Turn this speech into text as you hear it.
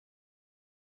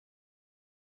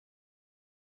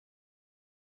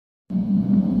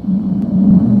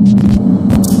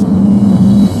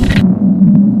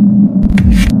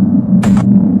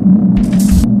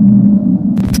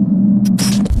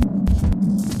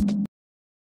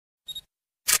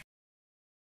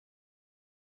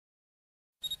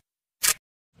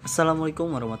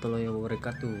Assalamualaikum warahmatullahi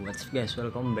wabarakatuh. What's up guys,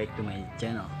 welcome back to my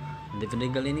channel. Di video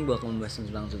kali ini gue akan membahas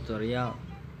tentang tutorial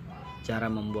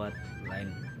cara membuat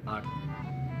line art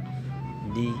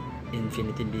di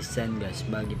Infinity Design guys,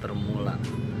 bagi pemula.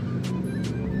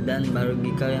 Dan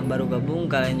bagi kalian yang baru gabung,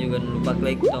 kalian juga jangan lupa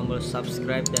klik tombol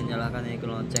subscribe dan nyalakan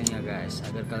ikon loncengnya guys,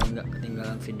 agar kalian nggak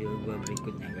ketinggalan video gue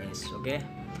berikutnya guys. Oke.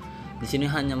 Di sini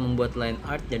hanya membuat line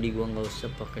art, jadi gua nggak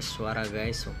usah pakai suara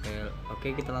guys.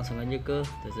 Oke, kita langsung aja ke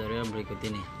tutorial berikut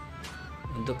ini.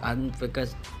 Untuk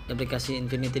aplikasi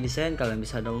Infinity Design kalian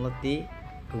bisa download di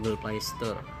Google Play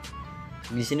Store.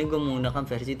 Di sini gua menggunakan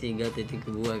versi 3.2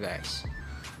 guys.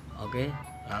 Oke,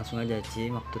 langsung aja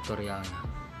simak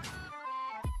tutorialnya.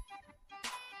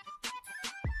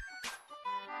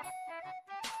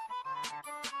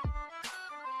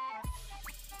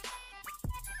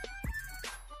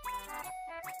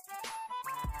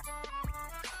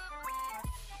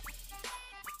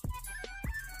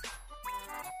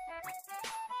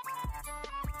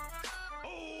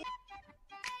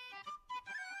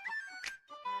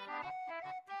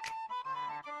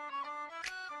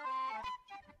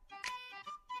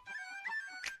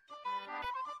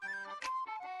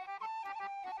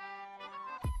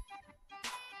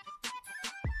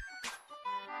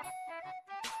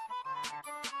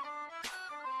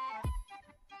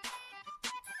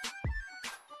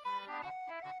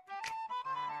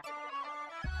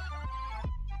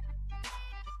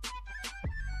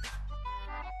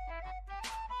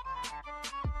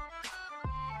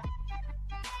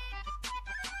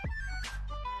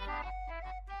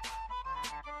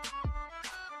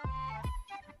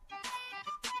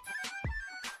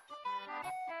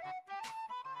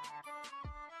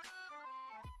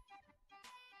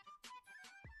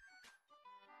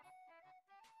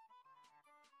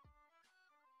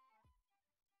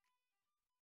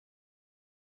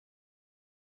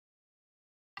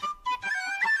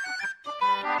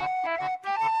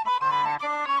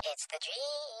 It's the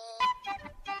dream.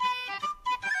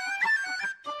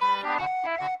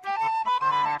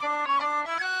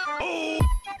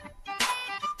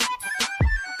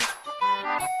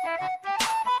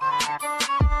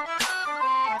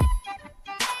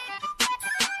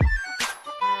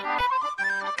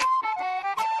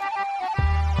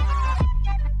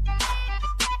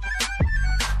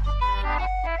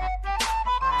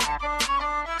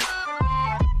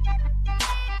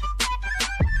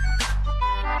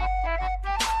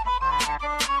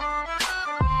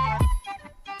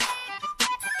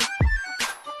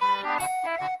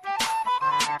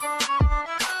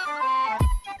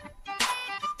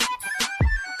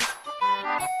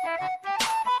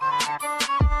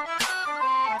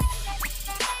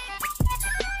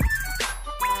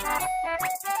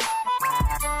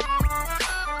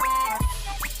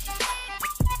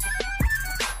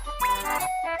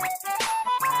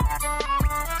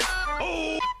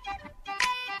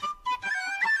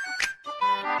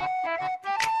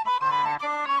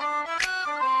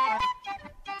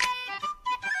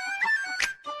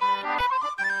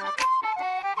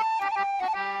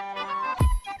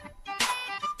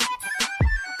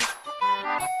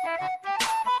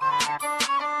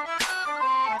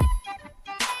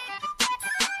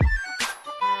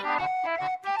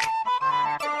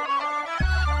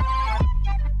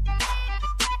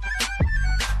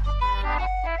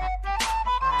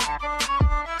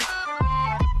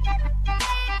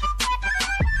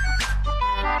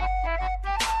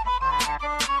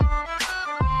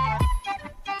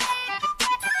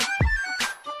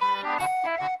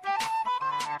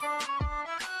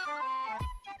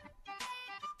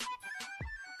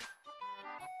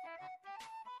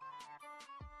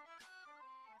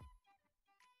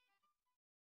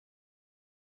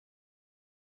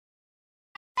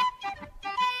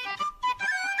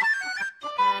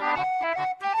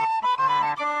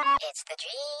 It's the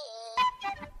dream.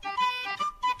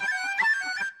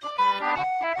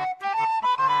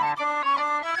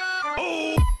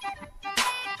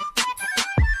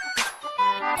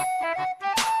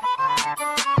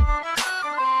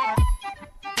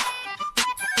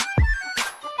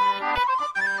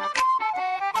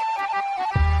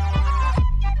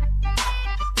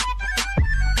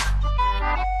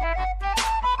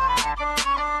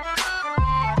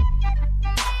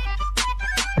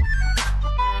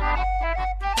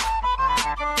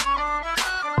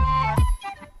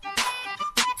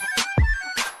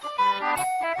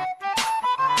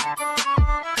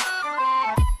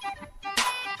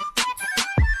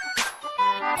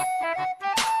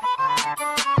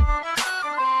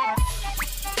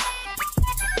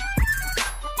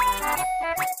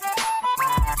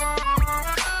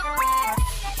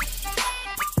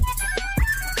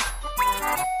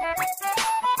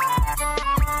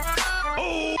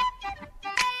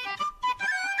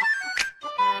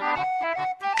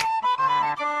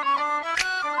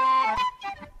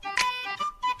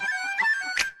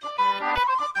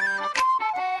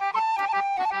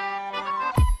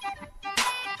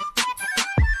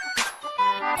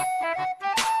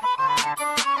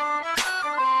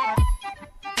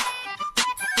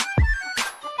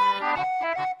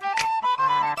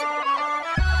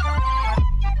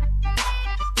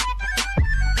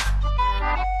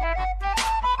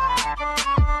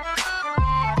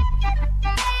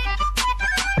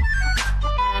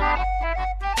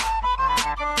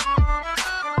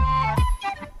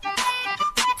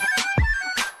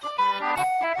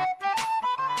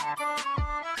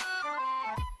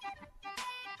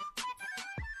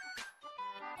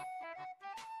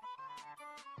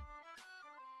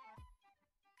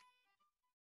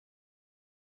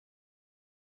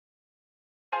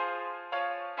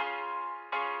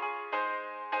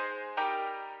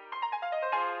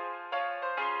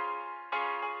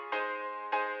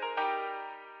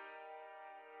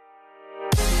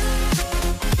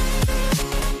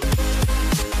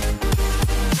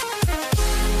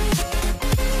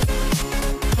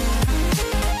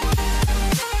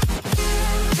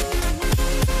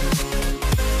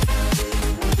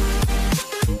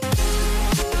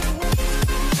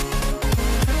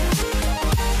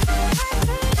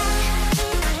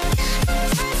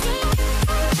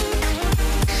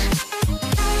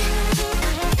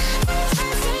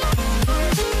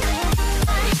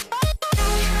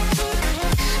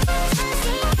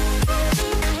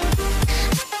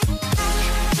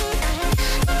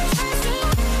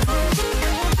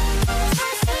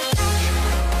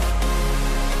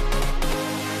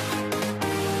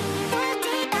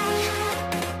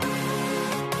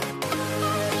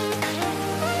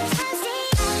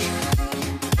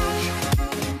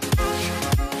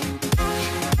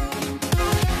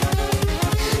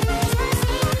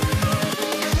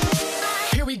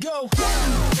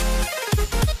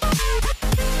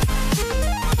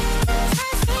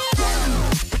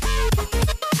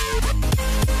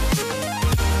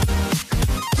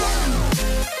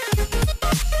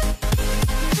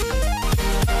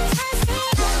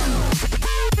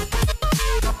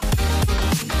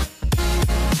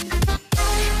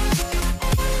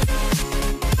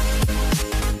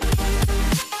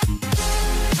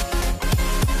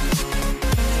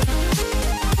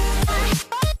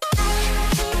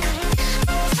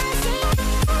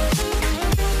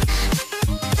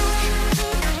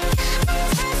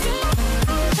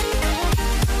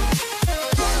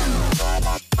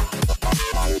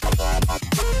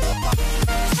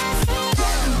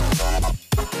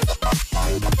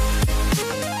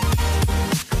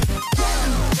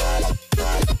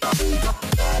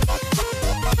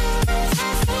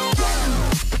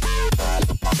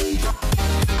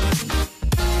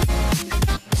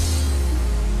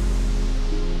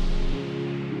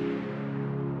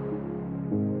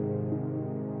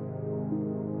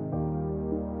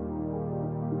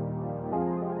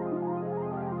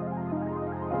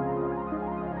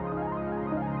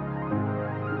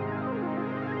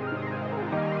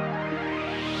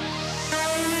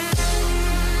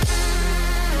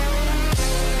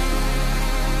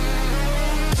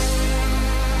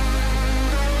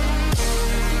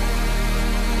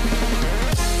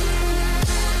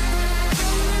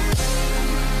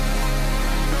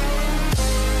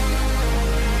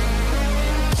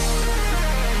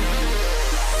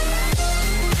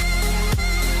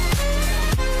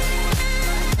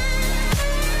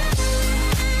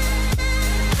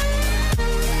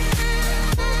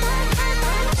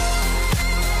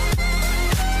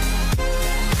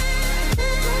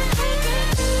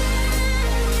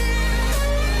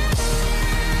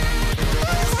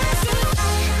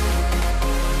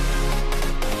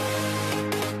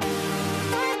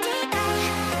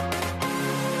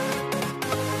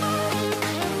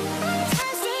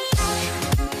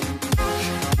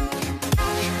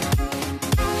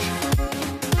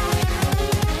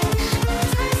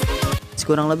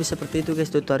 kurang lebih seperti itu guys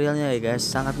tutorialnya ya guys.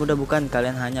 Sangat mudah bukan?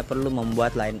 Kalian hanya perlu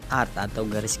membuat line art atau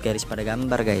garis-garis pada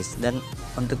gambar guys. Dan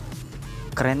untuk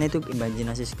kerennya itu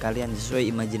imajinasi kalian,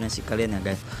 sesuai imajinasi kalian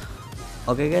ya guys.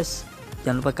 Oke guys,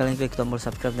 jangan lupa kalian klik tombol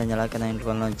subscribe dan nyalakan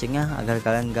icon loncengnya agar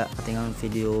kalian gak ketinggalan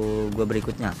video gue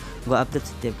berikutnya. Gue update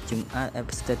setiap Jumat,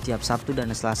 setiap Sabtu dan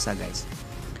Selasa guys.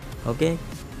 Oke,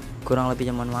 kurang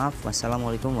lebihnya mohon maaf.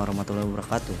 Wassalamualaikum warahmatullahi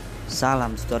wabarakatuh.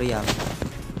 Salam tutorial.